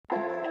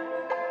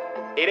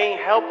it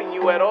ain't helping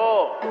you at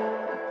all.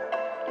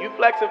 You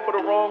flexing for the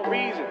wrong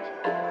reasons,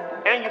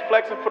 and you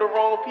flexing for the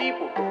wrong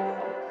people.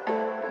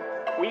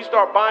 When you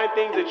start buying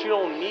things that you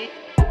don't need.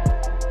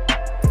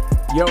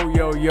 Yo,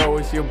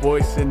 it's your boy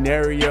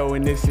Scenario,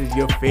 and this is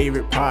your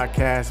favorite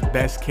podcast,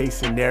 Best Case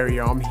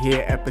Scenario. I'm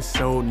here,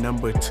 episode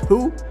number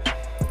 2,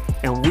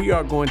 and we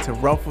are going to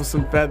ruffle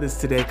some feathers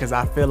today because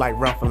I feel like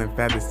ruffling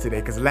feathers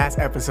today because last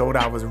episode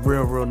I was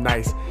real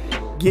nice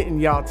getting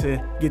y'all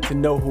to get to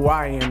know who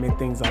I am and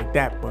things like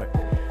that. But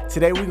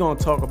today we're going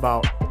to talk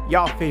about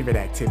y'all favorite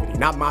activity,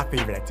 not my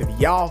favorite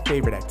activity, y'all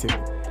favorite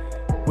activity,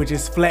 which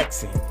is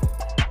flexing.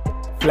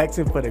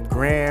 Flexing for the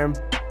gram,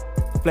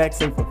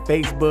 flexing for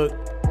Facebook,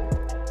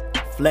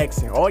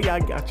 flexing. All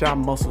y'all got y'all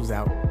muscles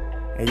out,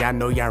 and y'all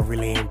know y'all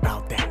really ain't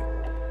about that.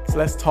 So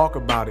let's talk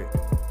about it,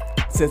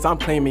 since I'm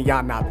claiming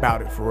y'all not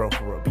about it for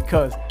real.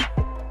 Because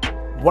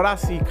what I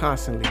see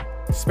constantly,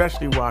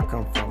 especially where I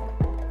come from,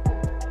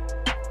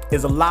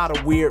 is a lot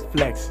of weird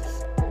flexes.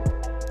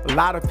 A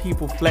lot of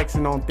people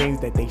flexing on things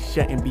that they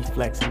shouldn't be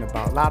flexing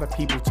about. A lot of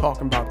people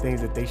talking about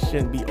things that they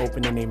shouldn't be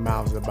opening their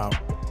mouths about,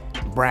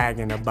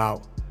 bragging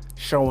about,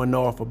 showing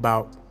off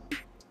about.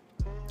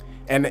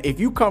 And if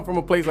you come from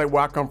a place like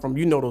where I come from,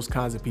 you know those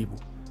kinds of people.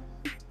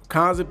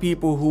 Kinds of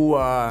people who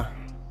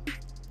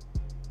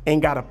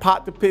ain't got a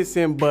pot to piss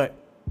in, but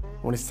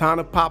when it's time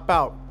to pop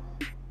out,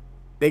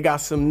 they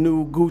got some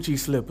new Gucci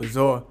slippers.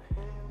 Or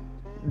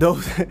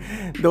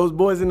those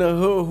boys in the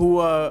hood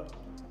who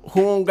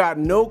don't got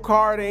no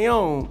car they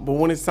own, but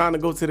when it's time to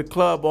go to the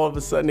club, all of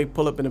a sudden they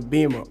pull up in a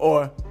Beamer.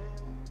 Or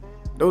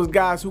those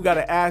guys who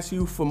gotta ask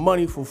you for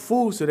money for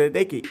food so that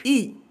they can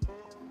eat,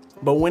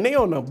 but when they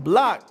on the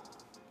block,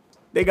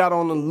 they got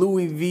on a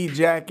Louis V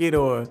jacket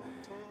or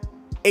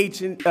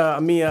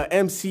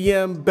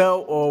MCM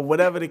belt or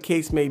whatever the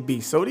case may be.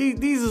 So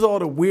these is all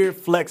the weird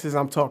flexes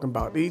I'm talking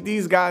about.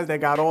 These guys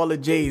that got all the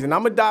J's, and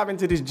I'm gonna dive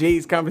into this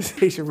J's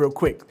conversation real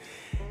quick.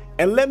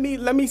 And let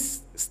me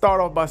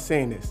start off by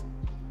saying this.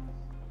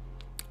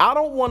 I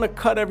don't want to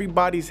cut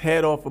everybody's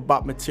head off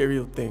about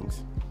material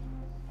things.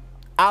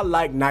 I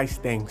like nice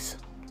things.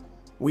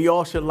 We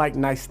all should like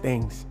nice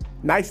things.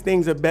 Nice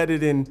things are better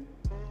than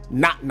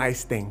not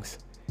nice things.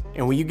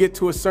 And when you get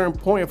to a certain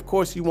point, of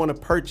course, you want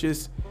to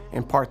purchase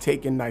and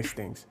partake in nice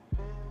things.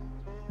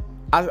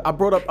 I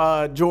brought up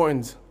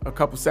Jordans a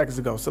couple seconds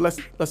ago, so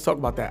let's talk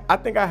about that. I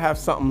think I have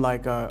something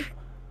like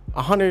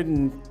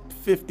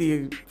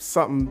 150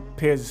 something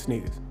pairs of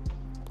sneakers.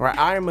 Right?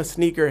 I am a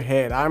sneaker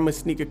head. I'm a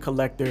sneaker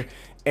collector,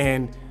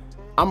 and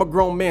I'm a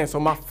grown man, so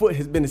my foot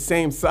has been the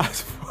same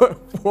size for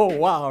a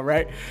while,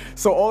 right?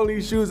 So all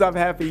these shoes I've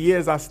had for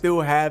years, I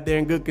still have. They're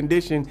in good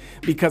condition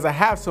because I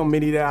have so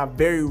many that I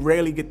very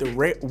rarely get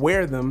to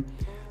wear them,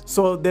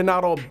 so they're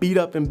not all beat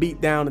up and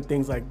beat down and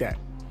things like that.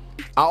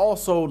 I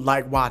also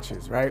like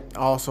watches, right? I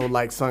also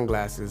like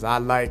sunglasses. I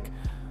like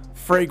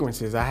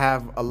fragrances. I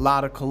have a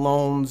lot of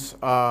colognes.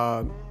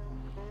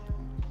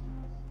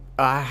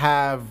 I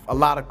have a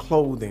lot of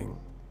clothing,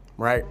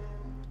 right?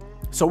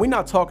 So we're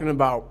not talking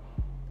about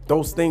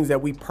those things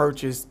that we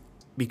purchase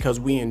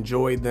because we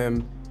enjoy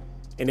them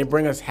and they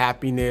bring us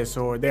happiness,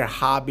 or they're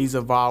hobbies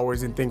of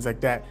ours and things like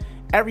that.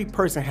 Every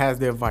person has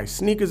their vice.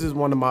 Sneakers is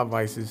one of my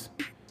vices.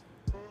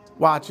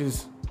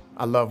 Watches,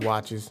 I love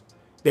watches.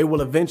 They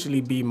will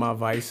eventually be my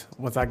vice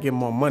once I get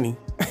more money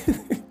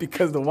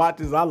because the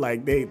watches I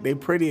like, they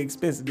pretty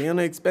expensive. They're on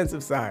the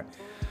expensive side.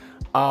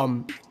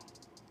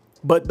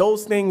 But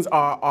those things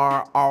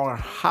are our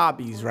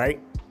hobbies, right?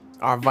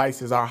 Our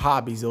vices, our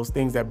hobbies, those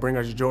things that bring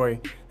us joy,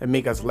 that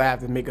make us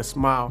laugh, that make us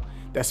smile,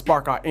 that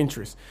spark our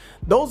interest.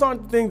 Those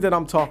aren't the things that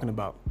I'm talking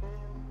about.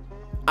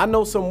 I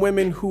know some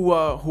women who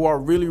are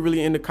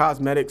really into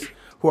cosmetics,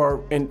 who are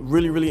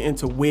really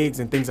into wigs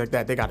and things like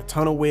that. They got a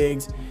ton of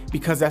wigs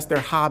because that's their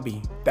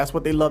hobby. That's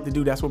what they love to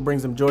do. That's what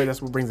brings them joy.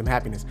 That's what brings them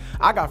happiness.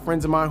 I got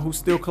friends of mine who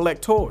still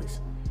collect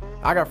toys.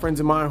 I got friends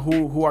of mine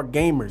who are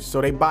gamers,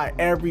 so they buy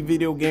every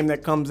video game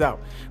that comes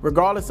out.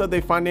 Regardless of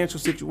their financial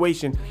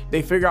situation,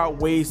 they figure out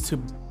ways to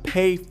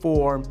pay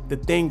for the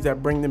things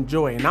that bring them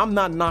joy. And I'm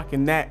not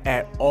knocking that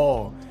at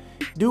all.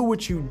 Do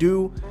what you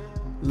do.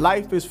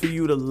 Life is for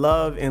you to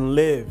love and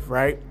live,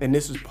 right? And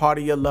this is part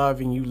of your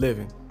love and you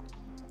living.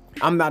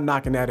 I'm not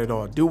knocking that at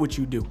all. Do what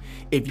you do.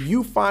 If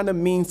you find a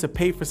means to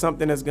pay for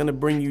something that's gonna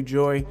bring you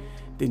joy,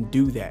 then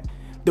do that.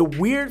 The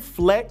weird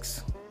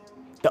flex,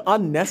 the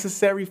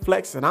unnecessary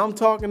flex that I'm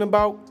talking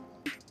about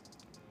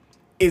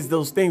is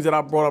those things that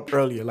I brought up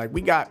earlier. Like,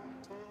 we got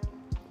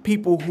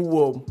people who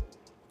will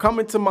come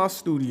into my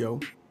studio,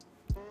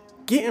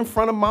 get in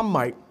front of my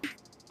mic,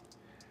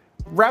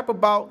 rap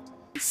about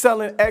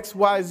selling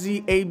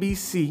XYZ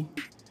ABC,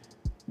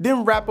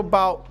 then rap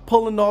about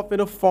pulling off in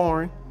a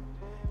foreign,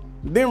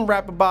 then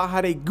rap about how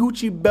they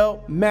Gucci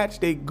belt match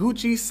they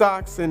Gucci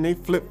socks and they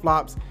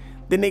flip-flops,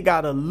 then they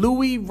got a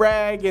Louis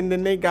rag, and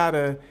then they got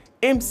a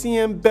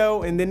MCM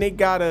belt, and then they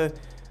got a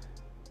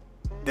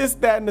this,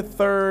 that, and the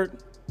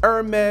third,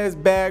 Hermes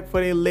bag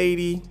for their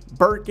lady,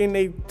 Birkin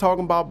they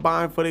talking about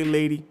buying for their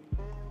lady,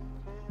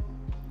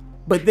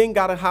 but then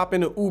gotta hop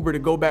in an Uber to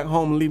go back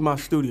home and leave my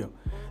studio.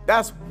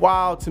 That's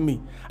wild to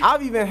me.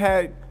 I've even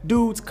had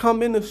dudes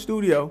come in the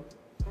studio,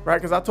 right?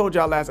 Because I told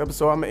y'all last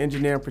episode, I'm an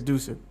engineer and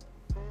producer.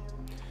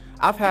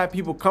 I've had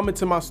people come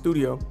into my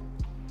studio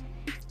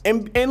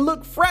and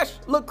look fresh,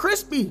 look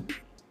crispy.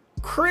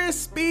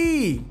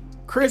 Crispy.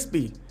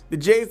 The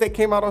J's that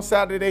came out on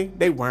Saturday,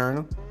 they wearing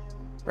them,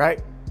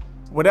 right?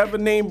 Whatever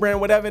name brand,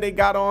 whatever they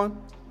got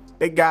on,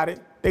 they got it.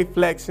 They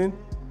flexing.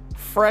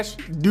 Fresh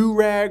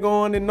do-rag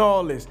on and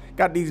all this.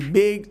 Got these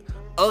big,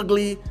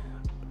 ugly,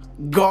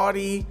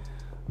 gaudy,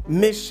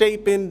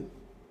 misshapen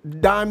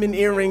diamond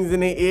earrings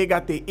in their ear.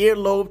 Got their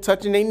earlobe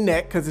touching their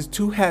neck because it's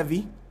too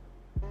heavy.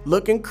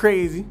 Looking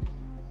crazy.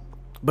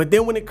 But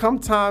then when it come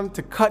time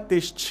to cut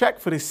this check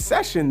for this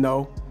session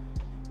though,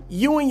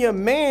 you and your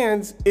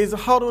mans is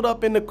huddled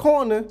up in the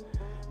corner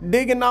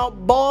digging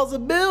out balls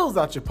of bills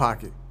out your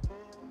pocket.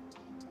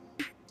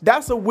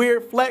 That's a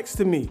weird flex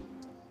to me.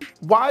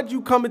 Why'd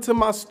you come into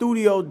my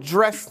studio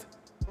dressed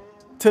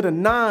to the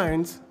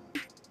nines,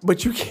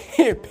 but you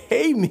can't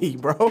pay me,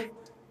 bro?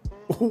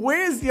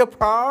 Where's your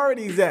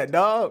priorities at,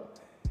 dog?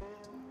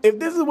 If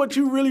this is what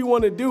you really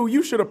want to do,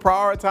 you should have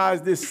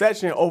prioritized this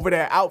session over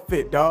that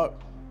outfit,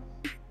 dog.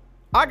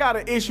 I got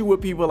an issue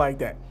with people like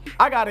that.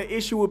 I got an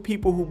issue with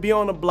people who be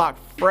on the block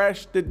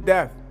fresh to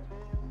death,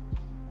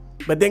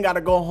 but then got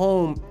to go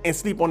home and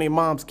sleep on their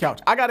mom's couch.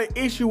 I got an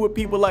issue with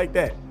people like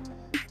that.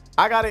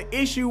 I got an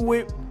issue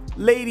with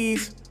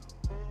ladies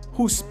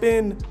who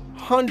spend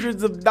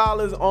hundreds of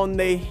dollars on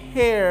their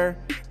hair,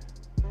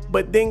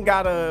 but then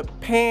got a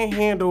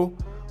panhandle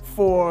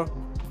for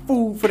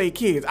food for their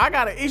kids. I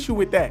got an issue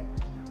with that.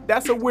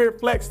 That's a weird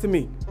flex to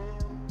me.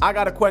 I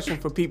got a question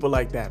for people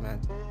like that,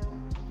 man.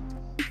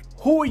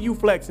 Who are you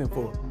flexing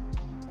for?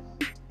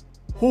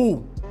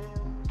 Who?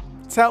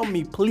 Tell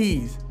me,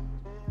 please.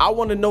 I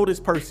want to know this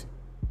person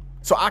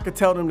so I could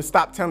tell them to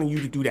stop telling you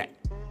to do that.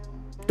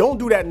 Don't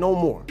do that no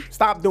more.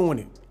 Stop doing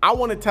it. I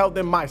want to tell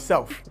them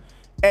myself,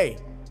 hey,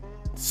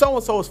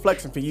 so-and-so is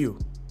flexing for you.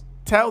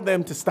 Tell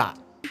them to stop.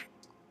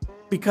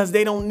 Because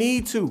they don't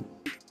need to.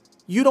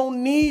 You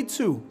don't need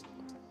to.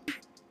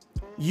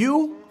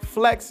 You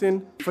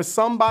flexing for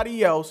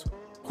somebody else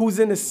who's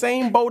in the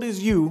same boat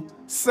as you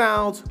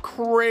sounds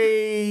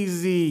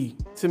crazy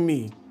to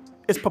me.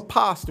 It's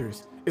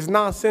preposterous. It's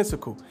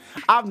nonsensical.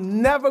 I've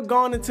never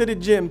gone into the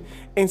gym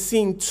and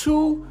seen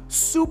two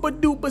super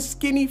duper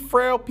skinny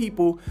frail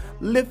people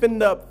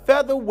lifting up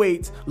feather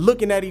weights,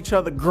 looking at each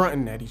other,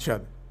 grunting at each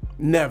other.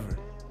 Never.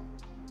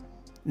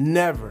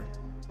 Never.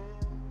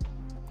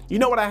 You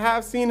know what I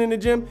have seen in the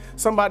gym?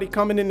 Somebody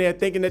coming in there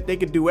thinking that they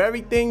could do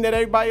everything that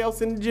everybody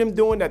else in the gym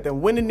doing, that they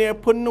went in there,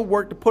 putting the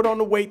work to put on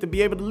the weight to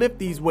be able to lift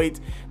these weights,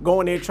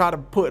 go in there, try to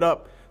put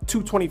up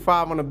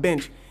 225 on a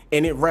bench,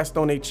 and it rests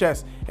on their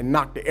chest and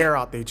knock the air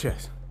out their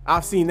chest.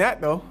 I've seen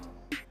that though.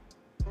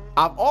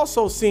 I've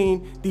also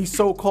seen these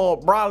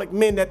so-called brolic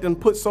men that done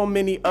put so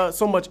much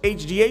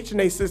HGH in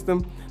their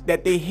system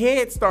that their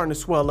head's starting to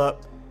swell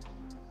up.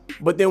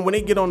 But then when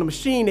they get on the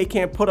machine, they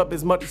can't put up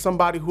as much as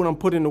somebody who done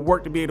put in the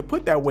work to be able to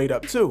put that weight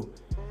up too.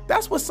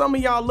 That's what some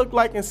of y'all look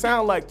like and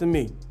sound like to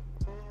me.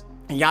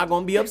 And y'all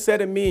gonna be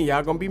upset at me and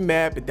y'all gonna be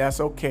mad, but that's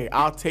okay.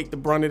 I'll take the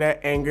brunt of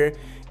that anger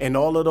and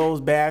all of those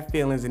bad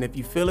feelings. And if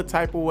you feel a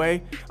type of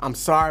way, I'm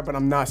sorry, but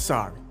I'm not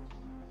sorry.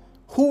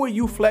 Who are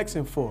you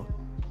flexing for?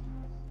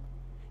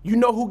 You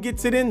know who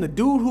gets it in? The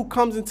dude who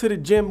comes into the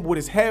gym with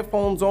his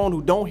headphones on,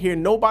 who don't hear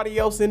nobody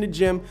else in the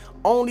gym,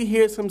 only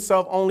hears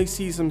himself, only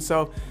sees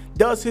himself,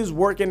 does his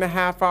work in a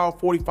half hour,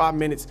 45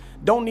 minutes,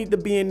 don't need to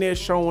be in there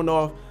showing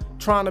off,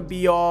 trying to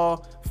be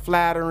all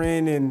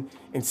flattering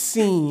and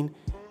seen,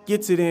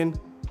 gets it in,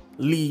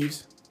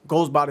 leaves,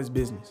 goes about his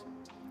business.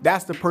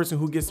 That's the person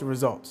who gets the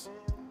results.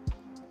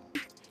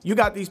 You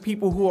got these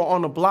people who are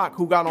on the block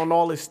who got on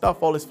all this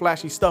stuff, all this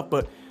flashy stuff,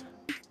 but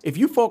if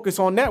you focus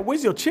on that,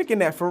 where's your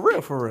chicken at for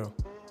real, for real?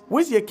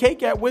 Where's your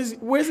cake at? Where's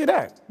it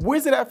at?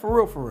 Where's it at for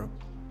real, for real?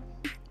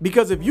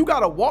 Because if you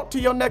gotta walk to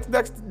your next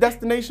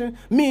destination,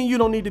 me and you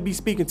don't need to be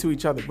speaking to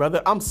each other,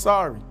 brother. I'm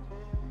sorry.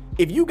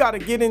 If you gotta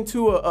get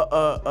into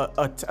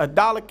a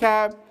dollar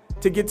cab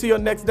to get to your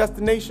next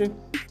destination,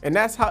 and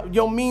that's how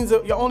your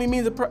only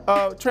means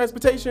of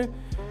transportation,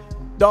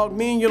 dog,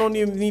 me and you don't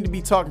even need to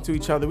be talking to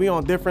each other. We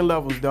on different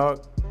levels,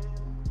 dog.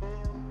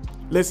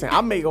 Listen, I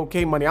make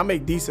okay money. I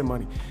make decent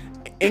money.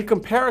 In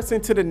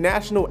comparison to the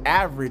national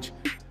average,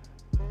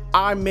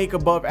 I make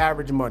above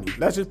average money.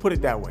 Let's just put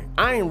it that way.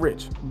 I ain't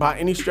rich by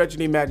any stretch of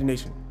the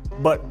imagination,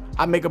 but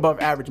I make above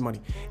average money.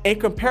 In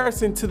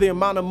comparison to the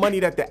amount of money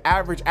that the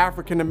average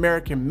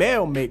African-American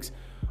male makes,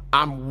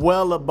 I'm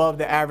well above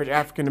the average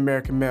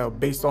African-American male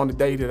based on the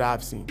data that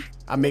I've seen.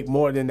 I make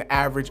more than the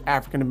average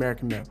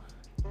African-American male.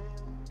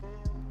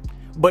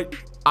 But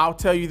I'll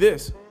tell you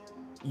this,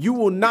 you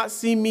will not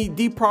see me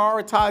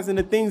deprioritizing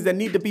the things that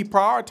need to be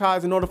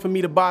prioritized in order for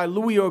me to buy a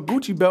Louis or a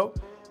Gucci belt.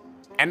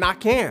 And I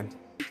can.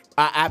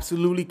 I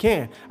absolutely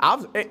can.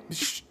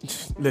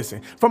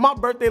 Listen, for my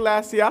birthday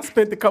last year, I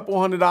spent a couple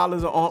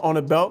 $100 on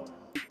a belt.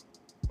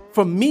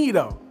 For me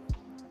though,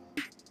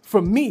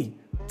 for me,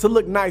 to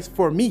look nice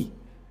for me.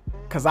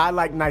 Cause I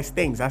like nice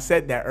things. I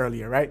said that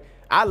earlier, right?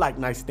 I like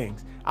nice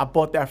things. I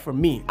bought that for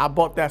me. I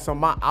bought that so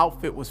my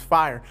outfit was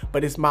fire,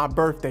 but it's my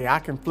birthday. I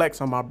can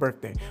flex on my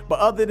birthday. But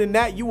other than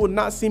that, you will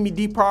not see me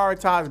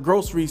deprioritize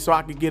groceries so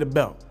I could get a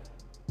belt.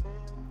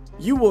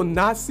 You will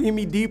not see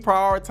me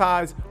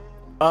deprioritize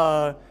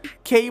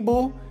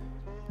cable,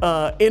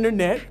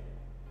 internet,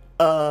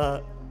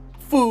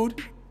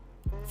 food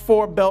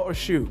for a belt or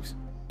shoes.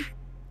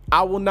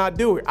 I will not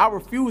do it. I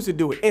refuse to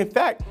do it. In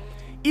fact,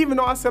 even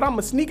though I said I'm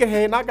a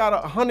sneakerhead and I got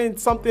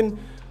 150,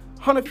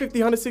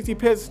 160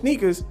 pairs of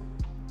sneakers,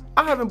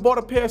 I haven't bought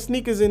a pair of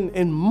sneakers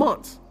in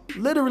months.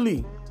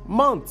 Literally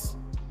months.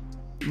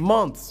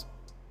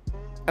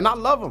 And I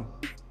love them.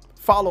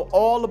 Follow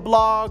all the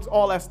blogs,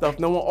 all that stuff.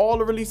 Know when all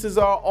the releases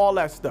are, all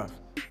that stuff.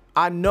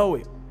 I know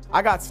it.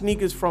 I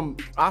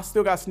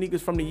still got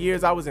sneakers from the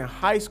years I was in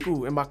high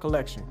school in my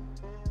collection.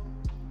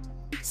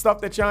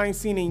 Stuff that y'all ain't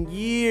seen in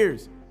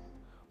years.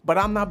 But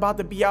I'm not about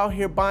to be out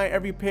here buying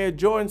every pair of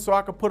Jordans so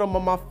I can put them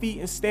on my feet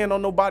and stand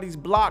on nobody's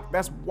block.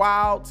 That's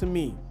wild to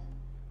me.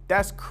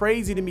 That's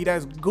crazy to me.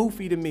 That's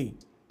goofy to me.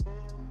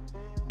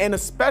 And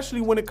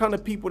especially when it comes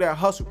to people that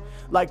hustle.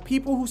 Like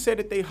people who say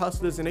that they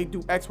hustlers and they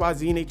do X, Y,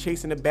 Z and they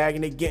chasing the bag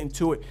and they get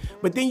into it.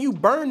 But then you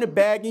burn the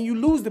bag and you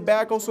lose the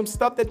bag on some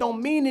stuff that don't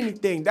mean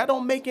anything. That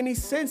don't make any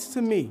sense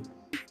to me.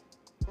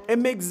 It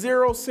makes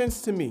zero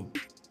sense to me.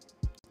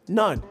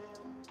 None.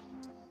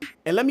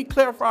 And let me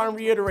clarify and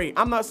reiterate.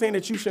 I'm not saying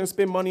that you shouldn't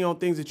spend money on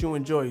things that you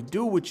enjoy.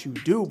 Do what you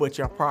do, but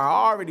your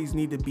priorities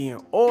need to be in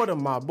order,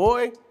 my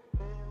boy.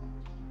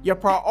 Your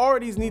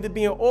priorities need to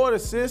be in order,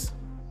 sis.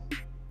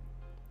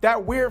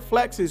 That weird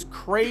flex is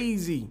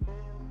crazy.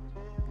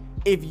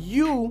 If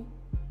you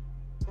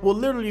will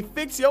literally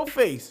fix your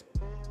face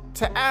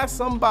to ask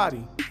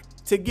somebody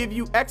to give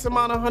you X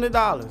amount of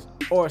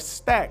 $100 or a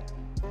stack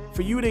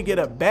for you to get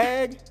a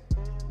bag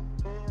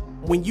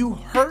when you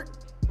hurt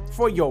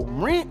for your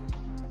rent,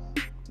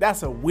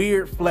 that's a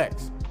weird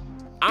flex.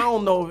 I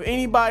don't know if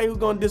anybody who's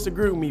gonna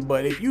disagree with me,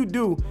 but if you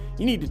do,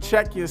 you need to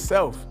check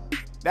yourself.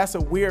 That's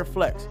a weird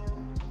flex.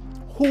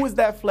 Who is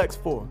that flex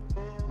for?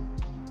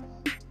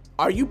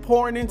 Are you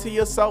pouring into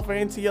yourself or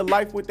into your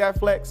life with that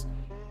flex?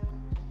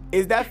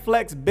 Is that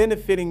flex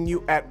benefiting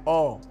you at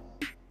all?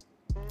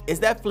 Is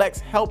that flex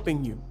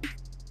helping you?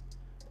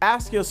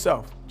 Ask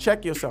yourself,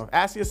 check yourself.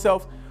 Ask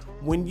yourself,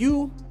 when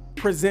you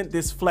present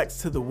this flex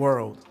to the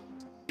world,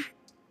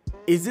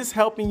 is this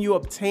helping you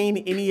obtain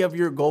any of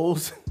your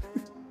goals?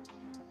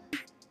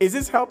 Is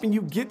this helping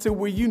you get to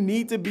where you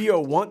need to be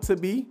or want to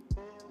be?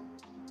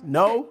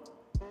 No?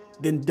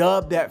 Then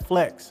dub that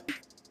flex.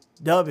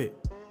 Dub it.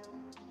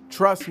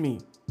 Trust me,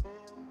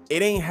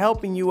 it ain't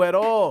helping you at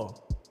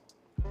all.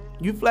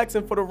 You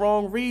flexing for the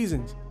wrong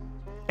reasons.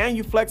 And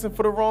you flexing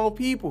for the wrong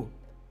people.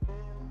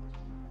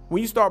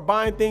 When you start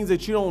buying things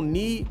that you don't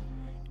need,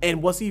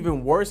 and what's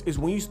even worse is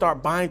when you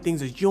start buying things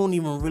that you don't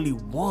even really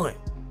want.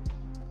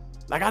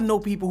 Like I know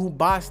people who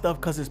buy stuff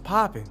because it's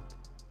popping.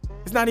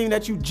 It's not even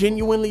that you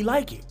genuinely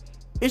like it.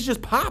 It's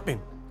just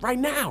popping right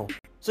now.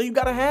 So you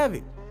gotta have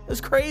it.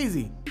 It's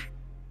crazy.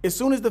 As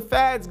soon as the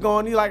fad's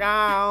gone, you're like,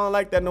 I don't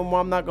like that no more.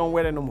 I'm not gonna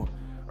wear that no more.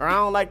 Or I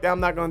don't like that. I'm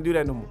not gonna do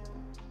that no more.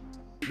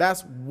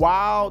 That's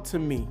wild to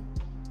me.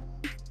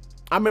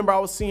 I remember I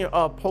was seeing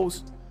a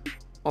post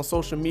on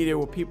social media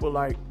where people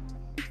like,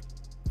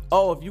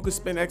 oh, if you could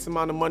spend X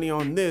amount of money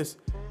on this,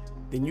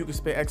 then you could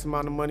spend X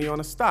amount of money on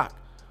a stock.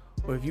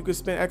 Or if you could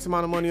spend X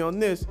amount of money on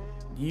this,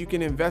 you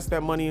can invest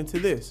that money into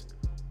this.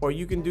 Or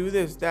you can do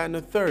this, that, and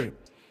the third.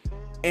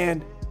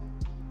 And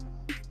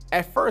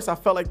at first, I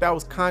felt like that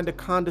was kind of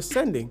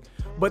condescending,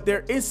 but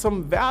there is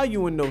some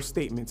value in those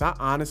statements. I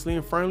honestly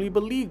and firmly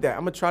believe that.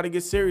 I'm gonna try to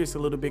get serious a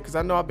little bit because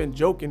I know I've been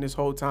joking this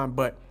whole time,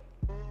 but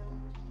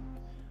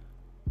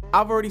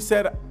I've already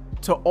said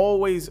to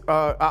always,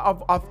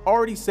 I've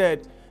already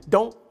said,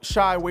 don't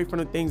shy away from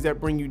the things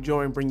that bring you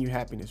joy and bring you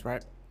happiness,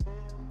 right?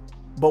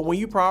 But when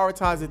you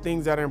prioritize the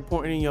things that are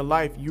important in your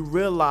life, you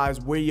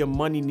realize where your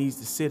money needs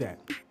to sit at.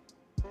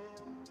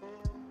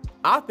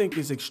 I think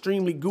it's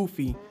extremely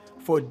goofy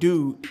for a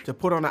dude to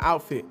put on an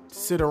outfit to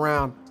sit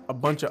around a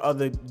bunch of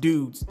other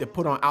dudes that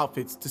put on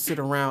outfits to sit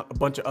around a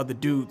bunch of other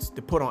dudes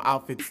to put on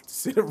outfits to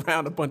sit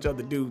around a bunch of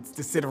other dudes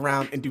to sit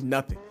around and do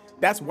nothing.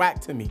 That's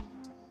whack to me.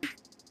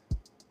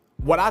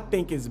 What I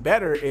think is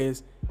better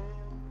is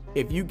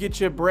if you get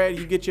your bread,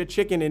 you get your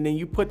chicken, and then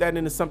you put that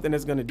into something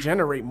that's gonna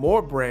generate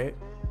more bread.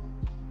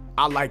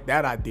 I like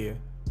that idea.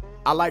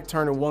 I like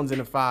turning ones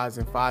into fives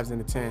and fives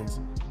into tens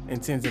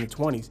and tens into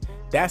 20s.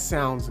 That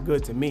sounds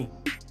good to me.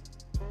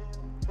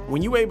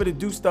 When you're able to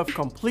do stuff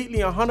completely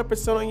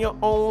 100% on your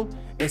own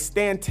and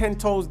stand 10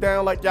 toes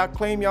down like y'all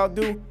claim y'all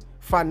do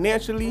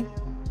financially,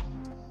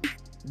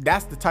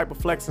 that's the type of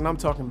flexing I'm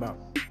talking about.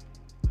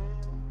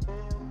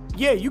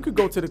 Yeah, you could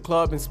go to the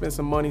club and spend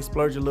some money,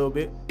 splurge a little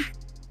bit.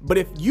 But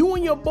if you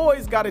and your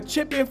boys got to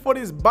chip in for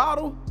this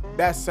bottle,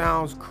 that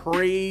sounds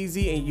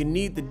crazy and you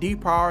need to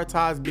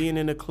deprioritize being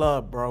in the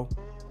club, bro.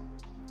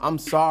 I'm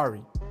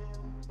sorry.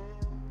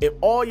 If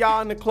all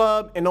y'all in the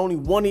club and only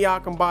one of y'all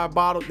can buy a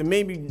bottle, then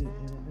maybe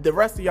the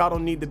rest of y'all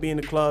don't need to be in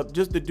the club,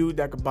 just the dude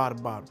that could buy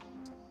the bottle.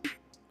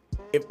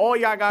 If all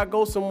y'all gotta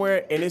go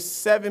somewhere and it's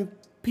 7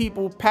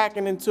 people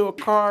packing into a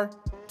car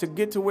to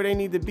get to where they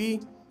need to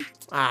be,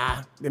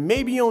 then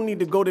maybe you don't need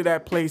to go to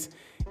that place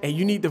and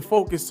you need to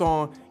focus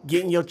on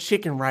getting your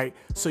chicken right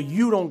so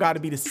you don't gotta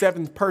be the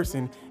 7th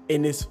person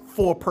in this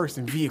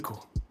 4-person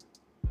vehicle.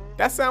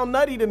 That sounds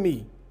nutty to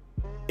me.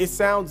 It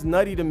sounds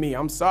nutty to me.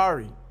 I'm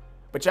sorry.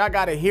 But y'all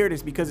gotta hear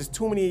this because there's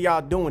too many of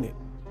y'all doing it.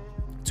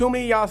 Too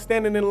many of y'all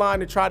standing in line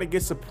to try to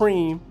get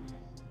Supreme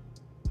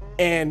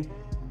and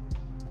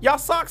y'all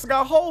socks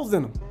got holes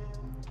in them.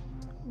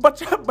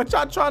 But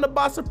y'all trying to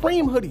buy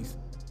Supreme hoodies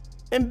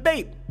and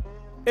Bape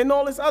and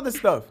all this other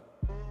stuff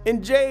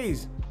and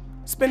J's,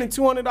 spending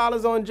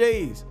 $200 on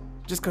J's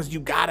just because you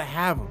gotta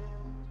have them.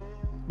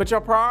 But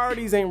your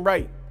priorities ain't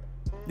right.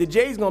 The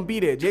J's gonna be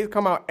there. J's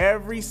come out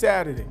every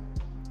Saturday.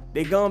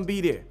 They gonna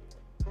be there.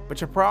 But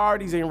your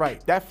priorities ain't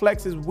right. That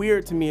flex is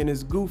weird to me and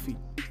it's goofy.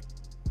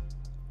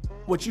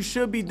 What you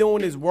should be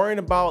doing is worrying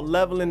about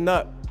leveling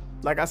up.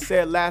 Like I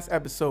said last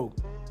episode,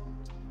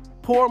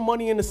 pour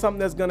money into something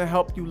that's gonna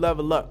help you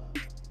level up.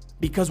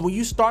 Because when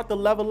you start to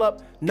level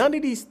up, none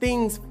of these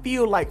things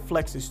feel like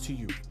flexes to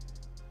you.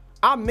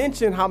 I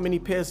mentioned how many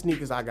pair of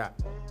sneakers I got,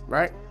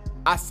 right?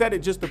 I said it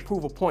just to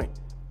prove a point.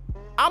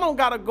 I don't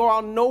gotta go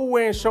out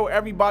nowhere and show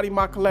everybody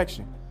my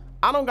collection.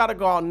 I don't gotta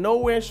go out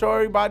nowhere and show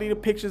everybody the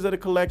pictures of the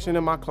collection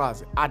in my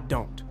closet. I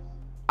don't,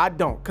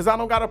 cause I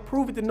don't gotta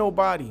prove it to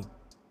nobody.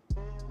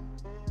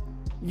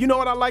 You know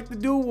what I like to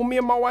do when me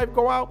and my wife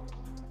go out?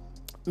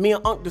 Me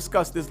and Unc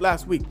discussed this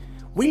last week.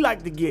 We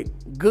like to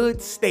get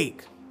good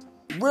steak,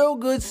 real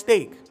good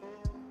steak.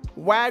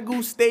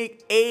 Wagyu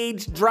steak,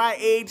 aged, dry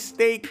aged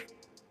steak,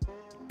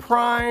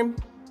 prime,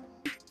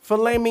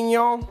 filet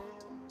mignon,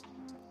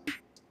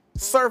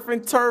 surf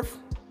and turf,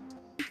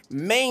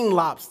 Maine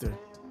lobster.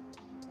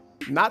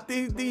 Not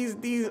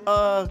these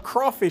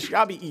crawfish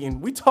y'all be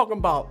eating. We talking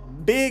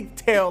about big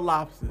tail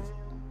lobsters,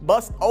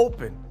 bust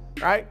open,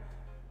 right?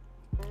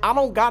 I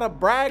don't gotta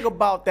brag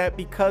about that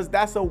because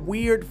that's a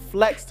weird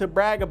flex to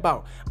brag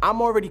about.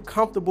 I'm already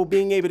comfortable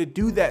being able to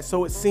do that,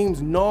 so it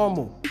seems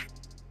normal.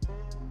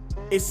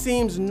 It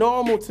seems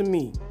normal to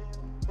me.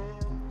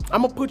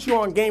 I'm gonna put you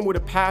on game with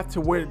a path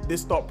to where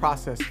this thought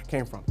process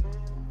came from.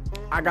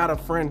 I got a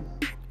friend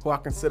who I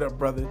consider a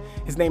brother.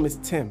 His name is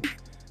Tim.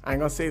 I ain't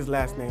gonna say his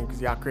last name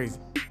because y'all crazy.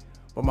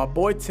 But my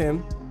boy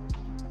Tim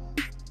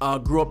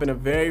grew up in a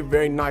very,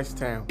 very nice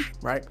town,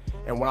 right?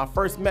 And when I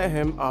first met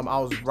him, I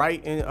was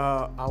right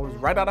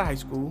out of high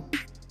school,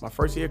 my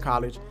first year of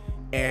college,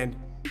 and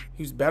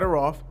he's better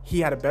off.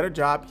 He had a better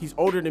job. He's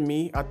older than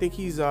me. I think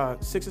he's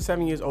 6 or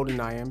 7 years older than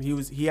I am.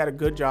 He had a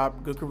good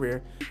job, good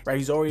career, right?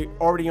 He's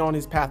already on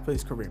his path for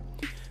his career.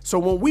 So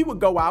when we would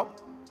go out,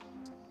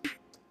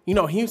 you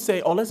know, he'd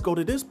say, "Oh, let's go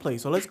to this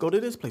place. Or let's go to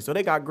this place. So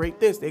they got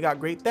great this, they got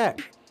great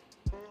that."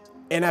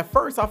 And at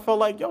first I felt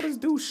like, yo, this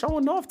dude's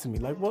showing off to me.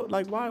 Like, what?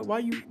 Like, why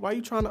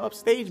you trying to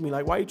upstage me?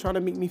 Like, why you trying to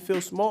make me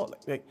feel small?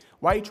 Like,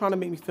 why you trying to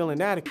make me feel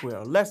inadequate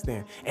or less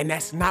than? And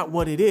that's not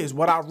what it is.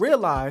 What I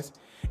realized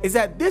is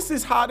that this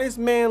is how this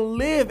man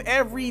live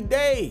every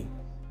day.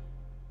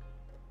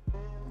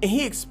 And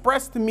he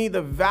expressed to me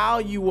the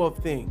value of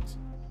things,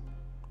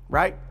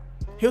 right?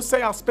 He'll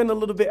say, I'll spend a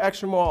little bit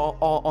extra more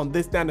on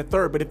this, that, and the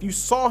third. But if you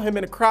saw him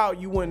in a crowd,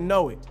 you wouldn't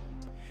know it.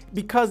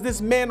 Because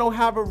this man don't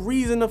have a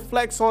reason to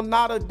flex on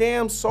not a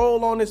damn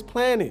soul on this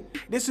planet.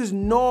 This is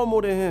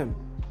normal to him.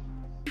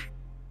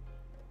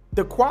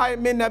 The quiet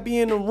men that be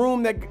in the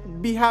room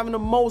that be having the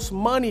most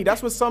money,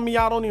 that's what some of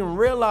y'all don't even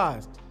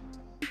realize.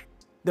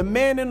 The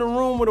man in the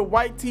room with a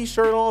white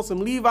t-shirt on,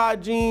 some Levi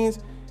jeans,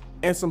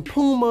 and some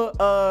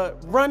Puma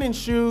running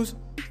shoes,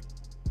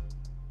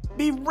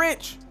 be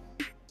rich.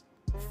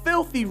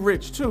 Filthy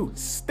rich too,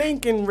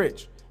 stinking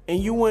rich. And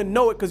you wouldn't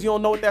know it because you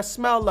don't know what that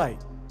smell like.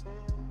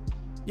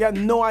 You have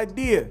no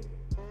idea.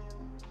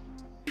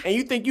 And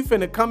you think you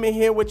finna come in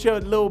here with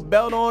your little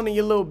belt on and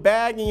your little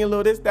bag and your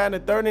little this, that, and the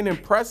third and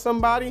impress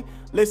somebody?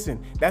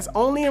 Listen, that's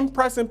only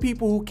impressing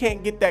people who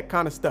can't get that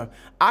kind of stuff.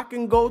 I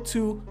can go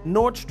to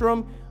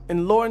Nordstrom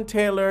and Lord &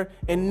 Taylor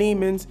and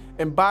Neiman's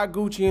and buy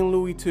Gucci and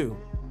Louis too.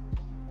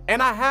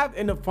 And I have,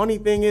 and the funny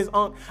thing is,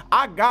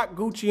 I got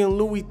Gucci and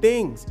Louis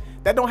things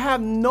that don't have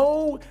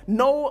no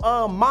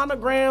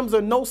monograms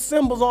or no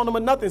symbols on them or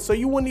nothing, so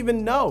you wouldn't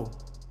even know.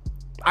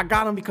 I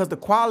got them because the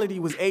quality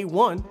was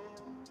A1.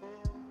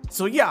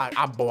 So yeah,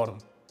 I bought them.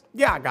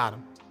 Yeah, I got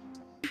them.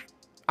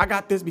 I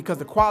got this because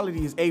the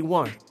quality is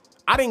A1.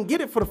 I didn't get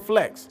it for the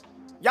flex.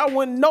 Y'all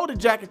wouldn't know the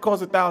jacket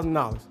cost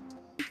 $1,000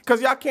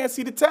 because y'all can't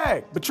see the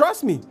tag. But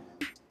trust me,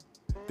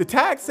 the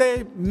tag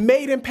say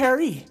made in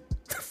Paris.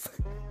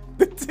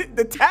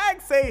 the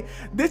tag say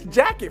this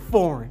jacket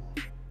foreign.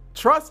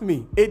 Trust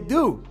me, it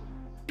do.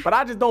 But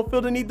I just don't feel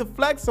the need to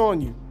flex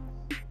on you.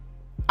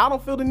 I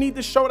don't feel the need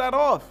to show that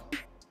off.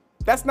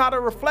 That's not a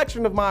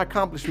reflection of my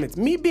accomplishments.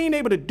 Me being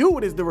able to do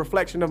it is the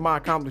reflection of my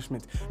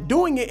accomplishments.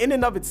 Doing it in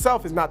and of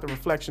itself is not the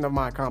reflection of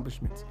my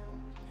accomplishments.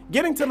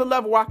 Getting to the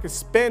level where I can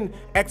spend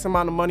X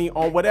amount of money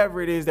on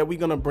whatever it is that we're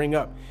gonna bring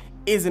up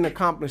is an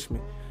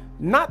accomplishment,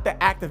 not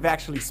the act of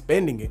actually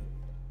spending it.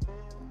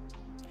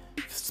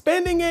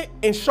 spending it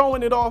and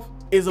showing it off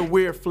is a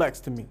weird flex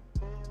to me,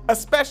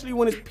 especially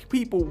when it's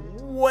people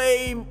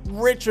way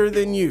richer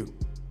than you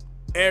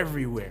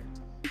everywhere.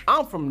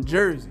 I'm from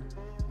Jersey.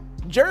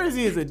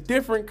 Jersey is a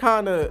different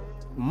kind of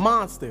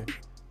monster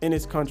in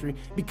this country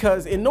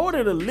because in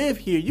order to live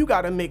here, you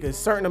got to make a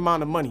certain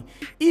amount of money.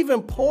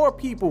 Even poor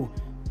people,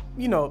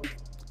 you know,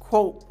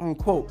 quote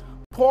unquote,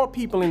 poor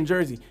people in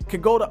Jersey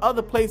could go to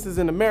other places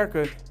in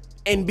America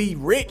and be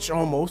rich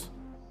almost.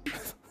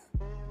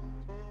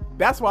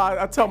 That's why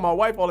I tell my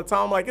wife all the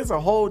time, like, it's a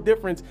whole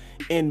difference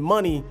in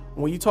money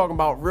when you're talking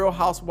about Real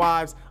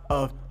Housewives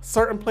of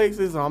certain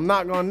places I'm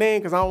not gonna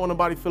name because I don't want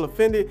nobody to feel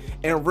offended,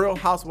 and Real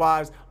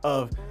Housewives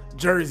of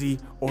Jersey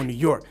or New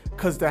York.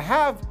 Because to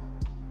have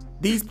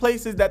these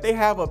places that they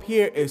have up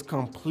here is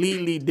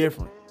completely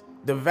different.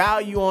 The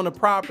value on the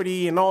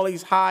property and all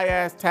these high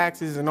ass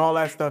taxes and all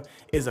that stuff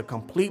is a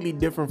completely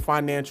different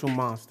financial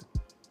monster.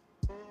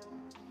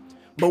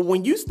 But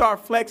when you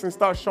start flexing,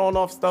 start showing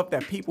off stuff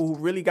that people who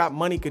really got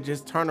money could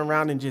just turn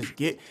around and just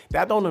get,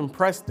 that don't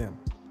impress them.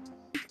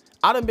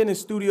 I done been in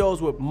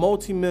studios with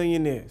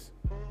multimillionaires.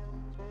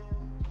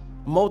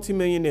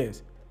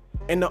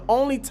 And the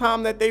only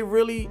time that they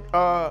really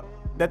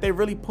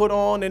put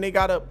on and they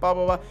gotta blah,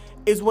 blah, blah,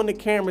 is when the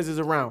cameras is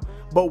around.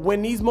 But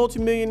when these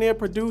multimillionaire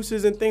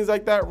producers and things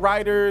like that,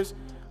 writers,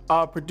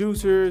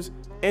 producers,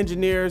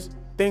 engineers,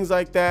 things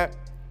like that,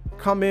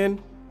 come in,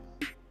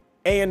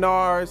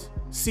 A&Rs,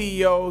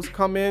 CEOs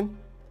come in,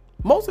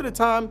 most of the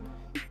time,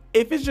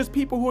 if it's just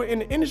people who are in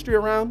the industry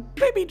around,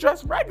 they be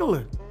dressed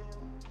regular,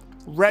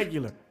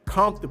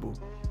 comfortable.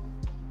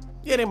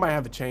 Yeah, they might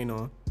have a chain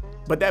on,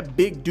 but that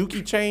big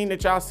dookie chain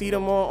that y'all see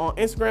them on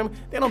Instagram,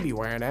 they don't be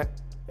wearing that.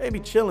 They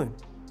be chilling.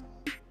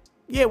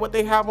 Yeah, what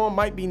they have on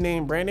might be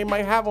name brand. They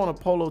might have on a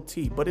polo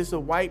tee, but it's a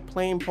white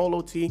plain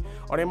polo tee,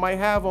 or they might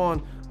have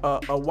on a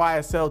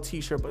YSL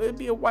t-shirt, but it'd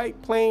be a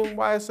white plain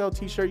YSL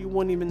t-shirt you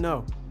wouldn't even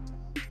know.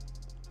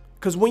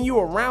 Because when you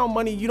around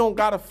money, you don't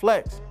gotta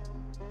flex.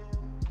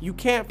 You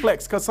can't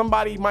flex because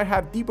somebody might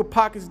have deeper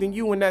pockets than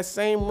you in that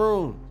same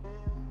room.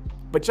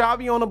 But y'all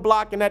be on the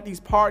block and at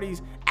these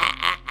parties,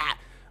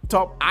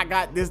 talk, I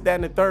got this, that,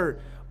 and the third.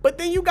 But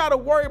then you gotta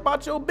worry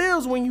about your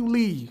bills when you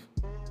leave.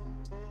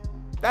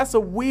 That's a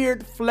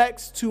weird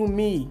flex to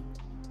me.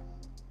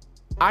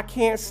 I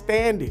can't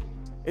stand it.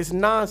 It's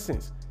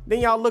nonsense.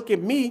 Then y'all look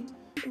at me,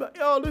 like,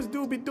 yo, this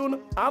dude be doing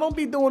it. I don't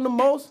be doing the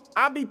most.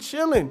 I be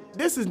chilling.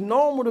 This is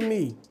normal to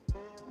me.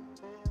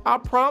 I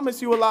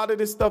promise you a lot of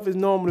this stuff is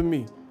normal to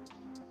me.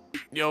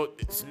 Yo,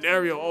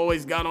 Scenario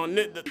always got on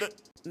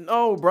it.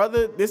 No,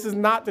 brother, this is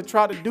not to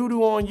try to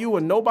doo-doo on you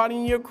or nobody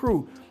in your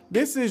crew.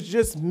 This is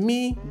just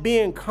me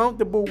being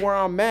comfortable where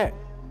I'm at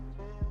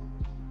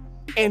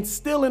and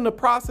still in the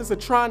process of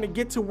trying to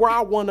get to where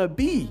I want to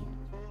be.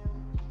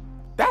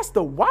 That's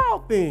the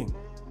wild thing.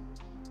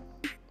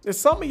 There's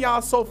some of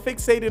y'all so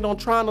fixated on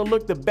trying to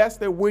look the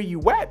best at where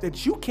you at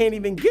that you can't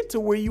even get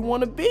to where you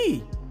want to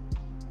be.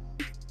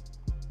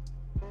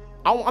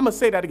 I'm gonna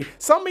say that again.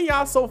 Some of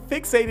y'all so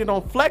fixated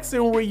on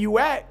flexing where you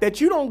at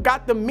that you don't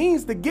got the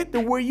means to get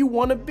to where you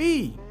want to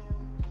be.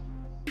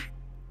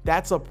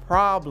 That's a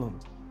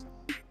problem.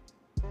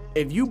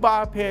 If you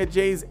buy a pair of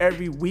J's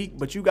every week,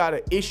 but you got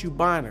an issue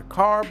buying a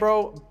car,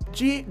 bro,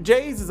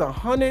 J's is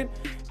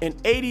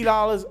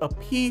 $180 a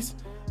piece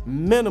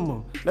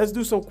minimum. Let's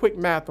do some quick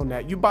math on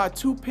that. You buy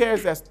 2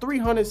 pairs, that's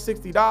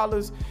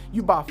 $360.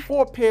 You buy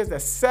 4 pairs,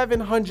 that's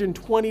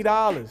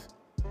 $720.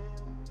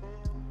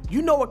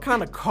 You know what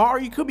kind of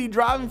car you could be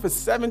driving for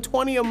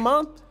 $720 a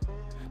month?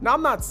 Now,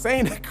 I'm not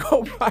saying to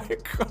go buy a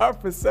car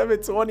for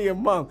 $720 a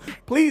month.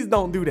 Please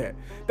don't do that.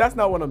 That's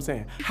not what I'm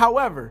saying.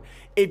 However,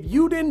 if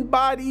you didn't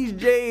buy these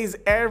J's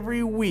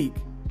every week,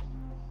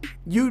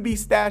 you'd be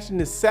stashing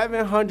the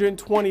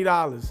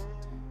 $720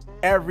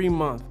 every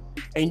month.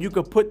 And you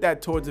could put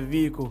that towards a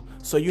vehicle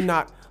so you're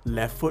not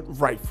left foot,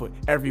 right foot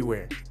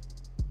everywhere.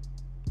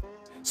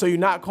 So you're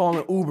not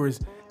calling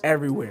Ubers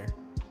everywhere.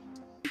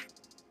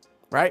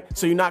 Right?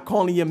 So you're not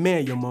calling your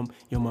man, yo,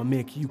 my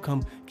man, can you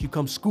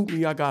come scoop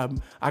me? I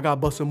got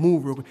bust a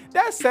move real quick.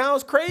 That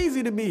sounds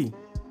crazy to me.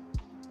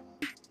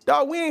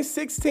 Dog, we ain't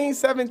 16,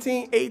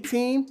 17,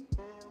 18.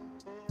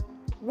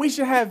 We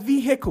should have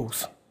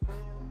vehicles.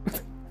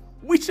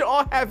 We should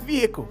all have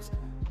vehicles.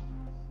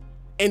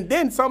 And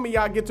then some of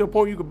y'all get to a point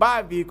where you can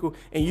buy a vehicle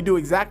and you do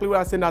exactly what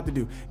I said not to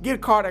do. Get a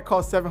car that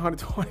costs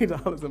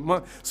 $720 a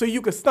month so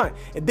you can stunt.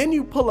 And then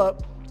you pull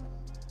up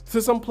to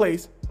some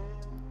place.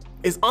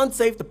 It's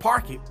unsafe to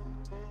park it.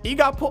 You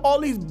gotta put all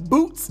these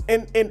boots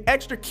and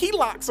extra key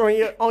locks on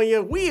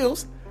your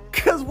wheels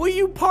because where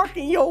you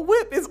parking your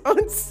whip is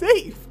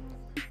unsafe.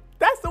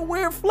 That's a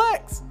weird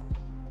flex.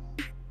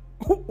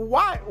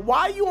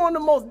 Why you on the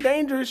most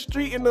dangerous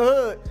street in the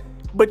hood,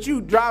 but you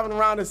driving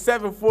around a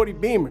 740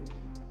 Beamer?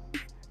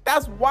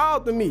 That's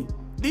wild to me.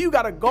 Then you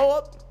gotta go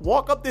up,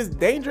 walk up this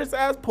dangerous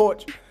ass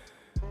porch,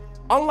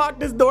 unlock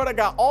this door that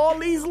got all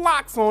these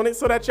locks on it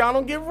so that y'all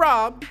don't get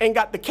robbed, and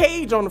got the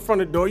cage on the front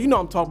of the door. You know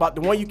what I'm talking about,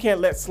 the one you can't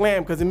let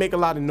slam because it make a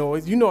lot of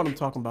noise. You know what I'm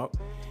talking about.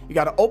 You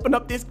gotta open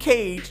up this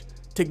cage,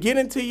 to get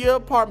into your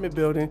apartment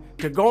building,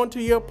 to go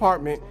into your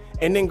apartment,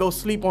 and then go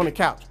sleep on the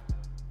couch.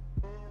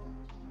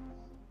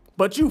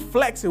 But you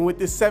flexing with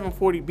this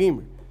 740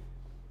 Beamer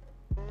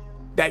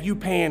that you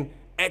paying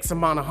X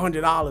amount of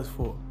 $100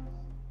 for.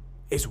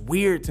 It's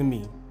weird to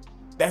me.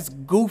 That's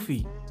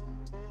goofy.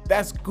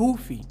 That's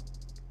goofy.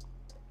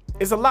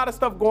 There's a lot of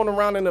stuff going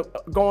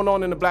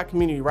on in the black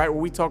community, right?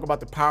 Where we talk about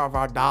the power of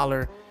our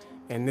dollar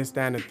and this,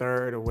 that, and the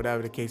third, or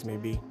whatever the case may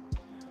be.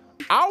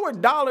 Our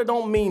dollar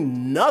don't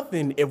mean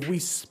nothing if we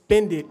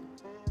spend it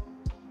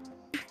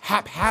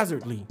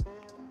haphazardly.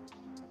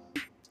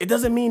 It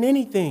doesn't mean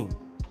anything.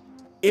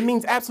 It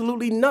means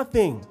absolutely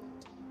nothing.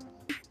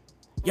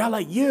 Y'all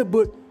like, yeah,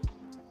 but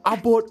I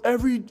bought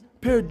every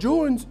pair of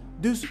Jordans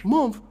this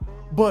month,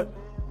 but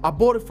I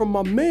bought it from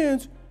my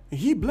man's, and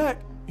he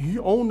black, and he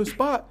owned the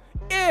spot.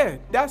 Yeah,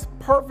 that's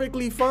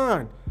perfectly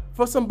fine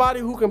for somebody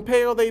who can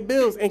pay all their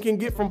bills and can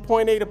get from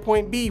point A to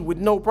point B with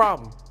no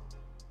problem.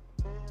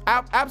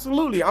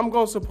 Absolutely, I'm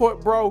gonna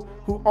support bro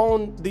who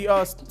owned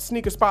the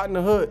sneaker spot in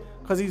the hood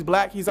because he's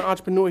black, he's an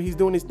entrepreneur, he's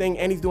doing his thing,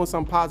 and he's doing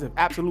something positive,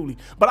 absolutely.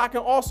 But I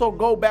can also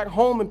go back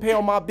home and pay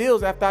all my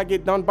bills after I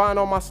get done buying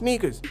all my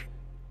sneakers.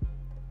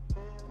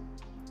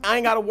 I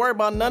ain't gotta worry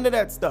about none of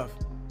that stuff.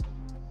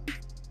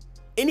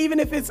 And even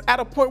if it's at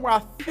a point where I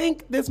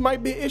think this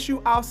might be an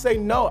issue, I'll say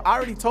no. I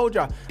already told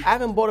y'all, I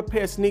haven't bought a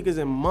pair of sneakers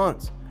in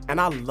months, and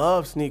I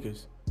love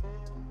sneakers.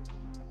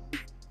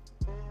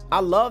 I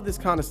love this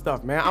kind of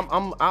stuff, man.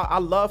 I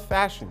love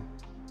fashion,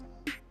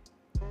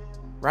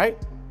 right?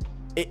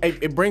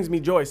 It brings me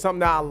joy,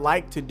 something that I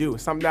like to do,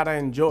 something that I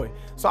enjoy.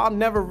 So I'll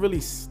never really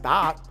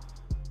stop,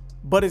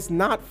 but it's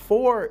not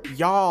for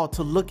y'all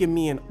to look at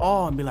me in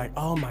awe and be like,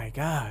 oh my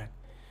God,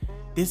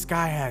 this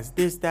guy has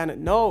this, that,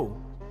 and no.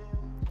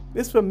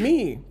 This for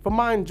me, for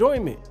my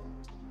enjoyment.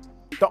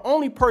 The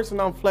only person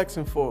I'm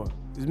flexing for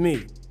is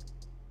me.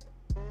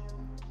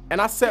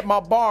 And I set my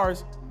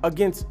bars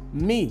against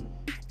me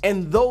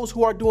and those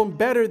who are doing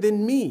better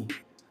than me.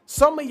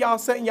 Some of y'all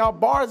setting y'all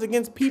bars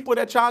against people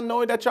that y'all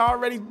know that y'all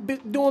already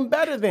doing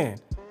better than.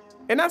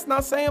 And that's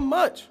not saying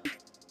much.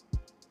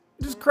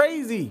 It's just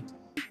crazy.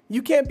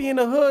 You can't be in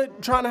the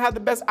hood trying to have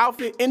the best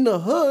outfit in the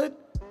hood.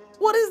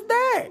 What is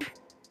that?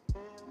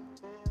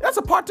 That's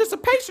a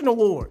participation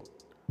award.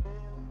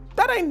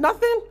 That ain't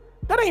nothing.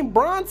 That ain't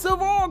bronze,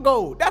 silver, or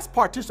gold. That's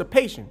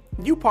participation.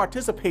 You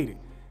participated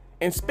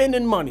in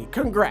spending money.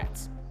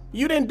 Congrats.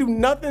 You didn't do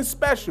nothing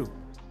special.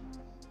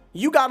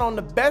 You got on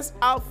the best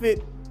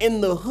outfit in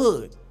the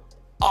hood.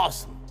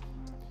 Awesome.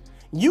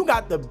 You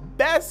got the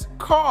best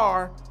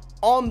car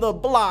on the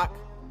block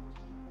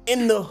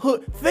in the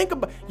hood. Think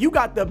about, you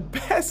got the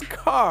best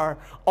car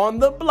on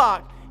the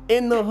block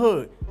in the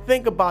hood.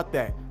 Think about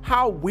that.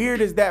 How weird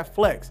is that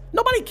flex?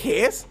 Nobody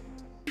cares.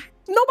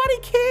 Nobody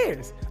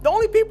cares. The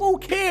only people who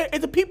care is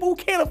the people who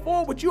can't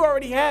afford what you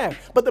already have.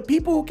 But the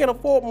people who can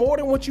afford more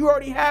than what you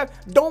already have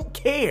don't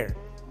care.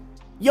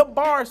 Your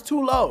bar is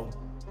too low.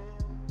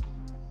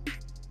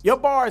 Your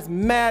bar is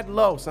mad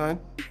low, son.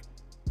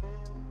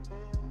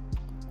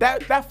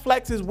 That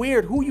flex is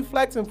weird. Who you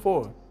flexing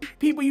for?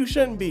 People you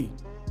shouldn't be.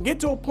 Get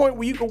to a point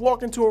where you can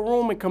walk into a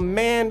room and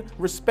command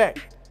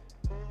respect.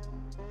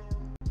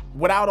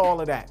 Without all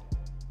of that.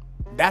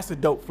 That's a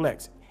dope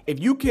flex. If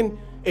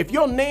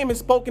your name is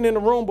spoken in the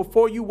room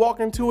before you walk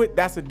into it,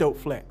 that's a dope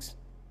flex.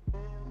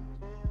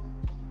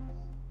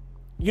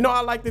 You know what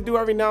I like to do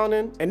every now and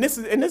then? And this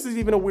is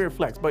even a weird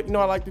flex, but you know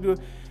what I like to do?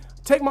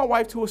 Take my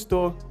wife to a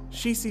store.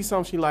 She sees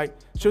something she like.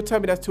 She'll tell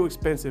me that's too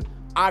expensive.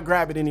 I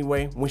grab it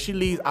anyway. When she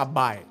leaves, I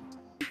buy it.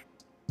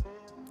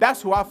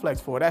 That's who I flex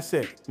for. That's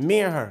it.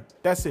 Me and her.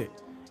 That's it.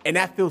 And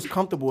that feels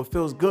comfortable. It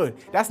feels good.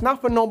 That's not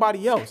for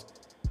nobody else.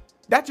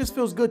 That just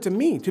feels good to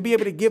me, to be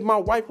able to give my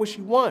wife what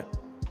she wants.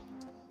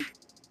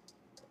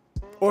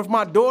 Or if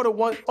my daughter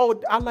wants, oh,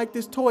 I like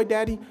this toy,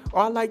 daddy,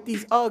 or I like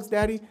these Uggs,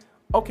 daddy.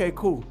 Okay,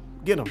 cool,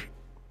 get them.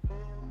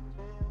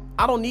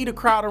 I don't need a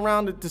crowd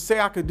around to say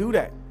I could do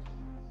that.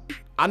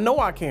 I know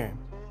I can.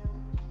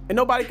 And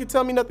nobody can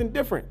tell me nothing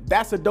different.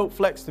 That's a dope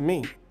flex to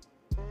me.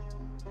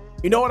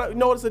 You know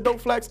what's a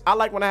dope flex? I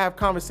like when I have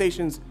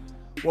conversations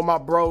with my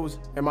bros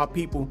and my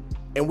people,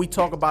 and we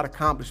talk about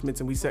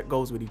accomplishments and we set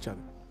goals with each other.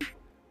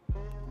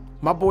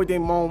 My boy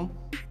Damon,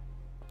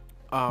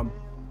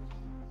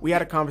 we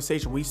had a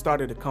conversation. We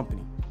started a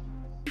company.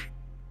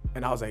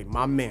 And I was like,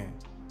 my man,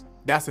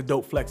 that's a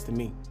dope flex to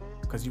me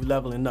because you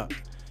leveling up.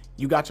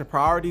 You got your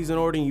priorities in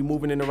order and you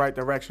moving in the right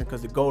direction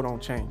because the goal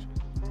don't change.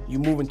 You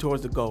moving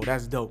towards the goal.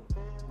 That's dope.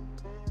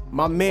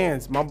 My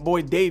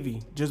boy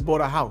Davey just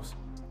bought a house.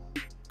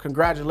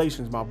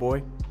 Congratulations, my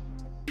boy.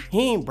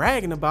 He ain't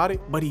bragging about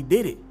it, but he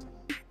did it.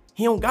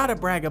 He don't gotta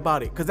brag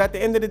about it because at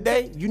the end of the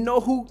day, you know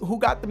who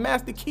got the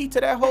master key to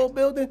that whole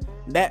building?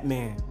 That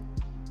man.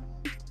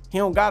 He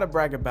don't gotta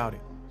brag about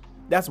it.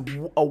 That's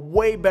a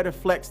way better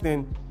flex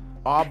than,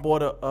 oh, I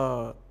bought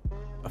a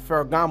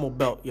Ferragamo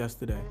belt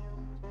yesterday.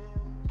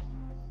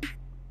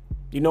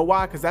 You know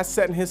why? Because that's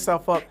setting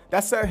himself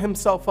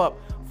up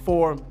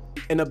for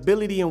an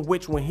ability in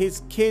which when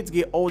his kids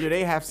get older,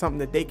 they have something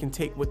that they can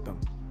take with them.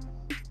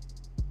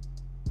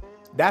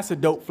 That's a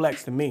dope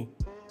flex to me.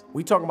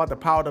 We talking about the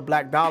power of the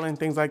black dollar and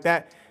things like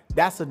that.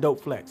 That's a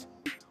dope flex.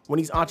 When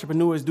these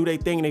entrepreneurs do their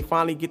thing and they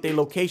finally get their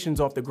locations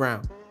off the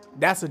ground,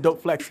 that's a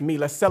dope flex to me.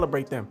 Let's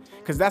celebrate them.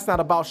 Because that's not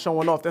about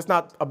showing off. That's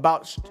not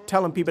about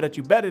telling people that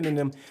you're better than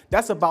them.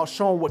 That's about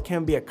showing what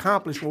can be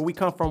accomplished where we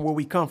come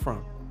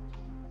from.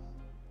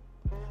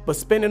 But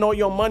spending all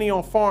your money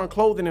on foreign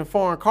clothing and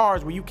foreign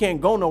cars where you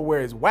can't go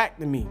nowhere is whack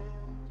to me.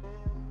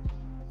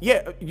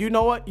 Yeah, you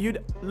know what?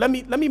 Let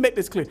me make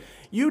this clear.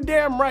 You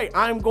damn right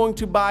I'm going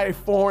to buy a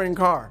foreign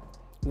car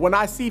when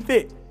I see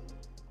fit.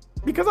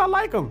 Because I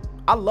like them.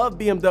 I love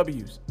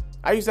BMWs.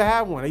 I used to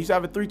have one. I used to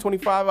have a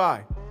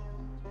 325i.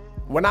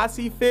 When I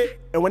see fit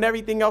and when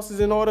everything else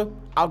is in order,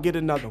 I'll get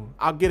another one.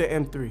 I'll get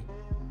an M3.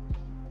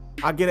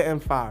 I'll get an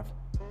M5.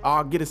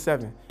 I'll get a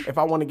 7 if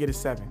I want to get a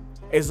 7.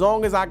 As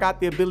long as I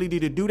got the ability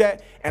to do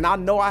that, and I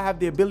know I have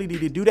the ability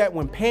to do that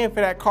when paying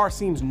for that car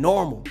seems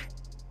normal.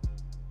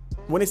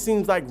 When it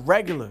seems like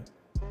regular.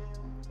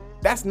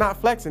 That's not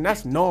flexing,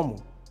 that's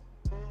normal.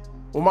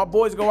 When my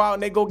boys go out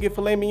and they go get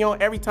filet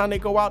mignon every time they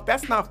go out,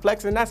 that's not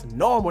flexing, that's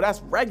normal,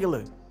 that's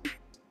regular.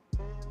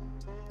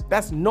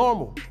 That's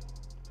normal.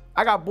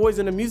 I got boys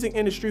in the music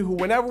industry who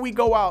whenever we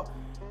go out,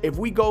 if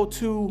we go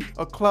to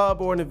a club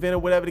or an event or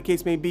whatever the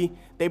case may be,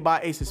 they buy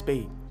Ace of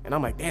Spades. And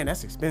I'm like, damn,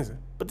 that's expensive.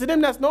 But to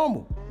them, that's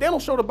normal. They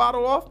don't show the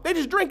bottle off, they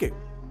just drink it.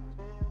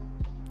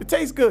 It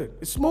tastes good,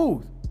 it's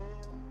smooth.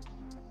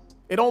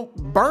 It don't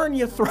burn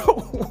your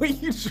throat when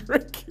you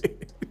drink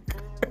it.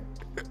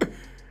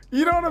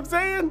 You know what I'm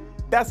saying?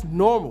 That's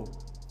normal.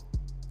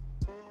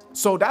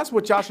 So that's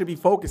what y'all should be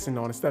focusing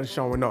on instead of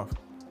showing off.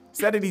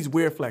 Instead of these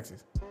weird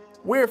flexes.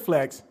 Weird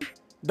flex,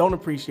 don't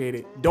appreciate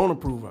it, don't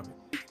approve of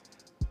it.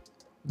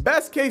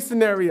 Best case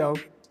scenario,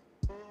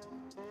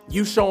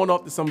 you showing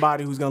off to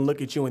somebody who's gonna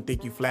look at you and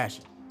think you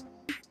flashy.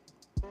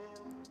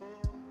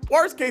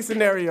 Worst case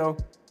scenario,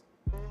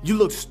 you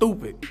look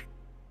stupid.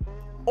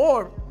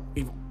 Or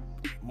even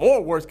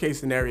more worst case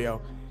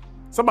scenario,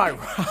 somebody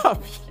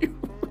rob you.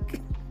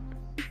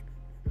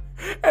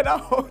 And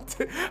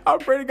I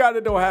pray to God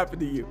it don't happen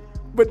to you.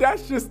 But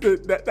that's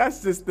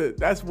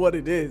what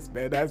it is,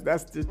 man.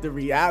 That's just the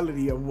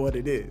reality of what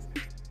it is.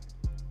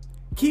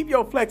 Keep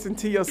your flexing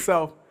to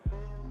yourself.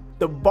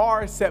 The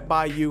bar is set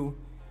by you.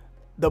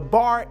 The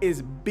bar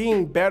is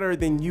being better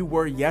than you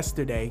were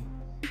yesterday.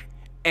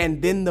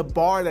 And then the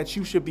bar that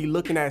you should be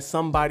looking at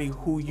somebody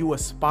who you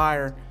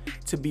aspire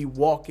to be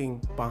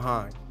walking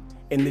behind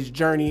in this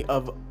journey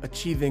of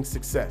achieving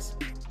success.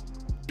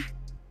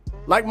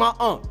 Like my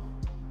aunt.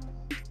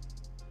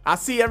 I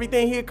see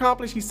everything he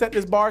accomplished. He set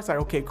this bar. It's like,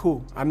 okay,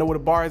 cool. I know where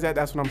the bar is at.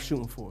 That's what I'm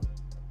shooting for.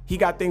 He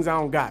got things I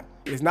don't got.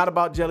 It's not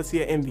about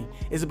jealousy or envy.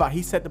 It's about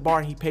he set the bar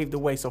and he paved the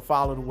way, so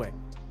follow the way.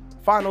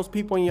 Find those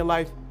people in your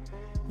life.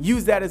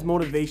 Use that as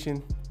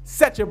motivation.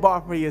 Set your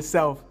bar for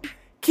yourself.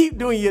 Keep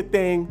doing your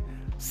thing.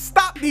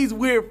 Stop these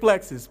weird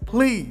flexes,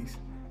 please.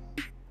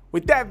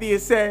 With that being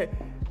said,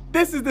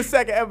 this is the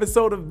second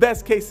episode of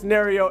Best Case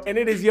Scenario, and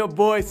it is your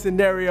boy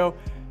Scenario.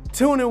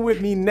 Tune in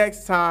with me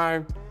next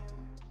time.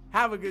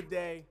 Have a good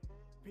day.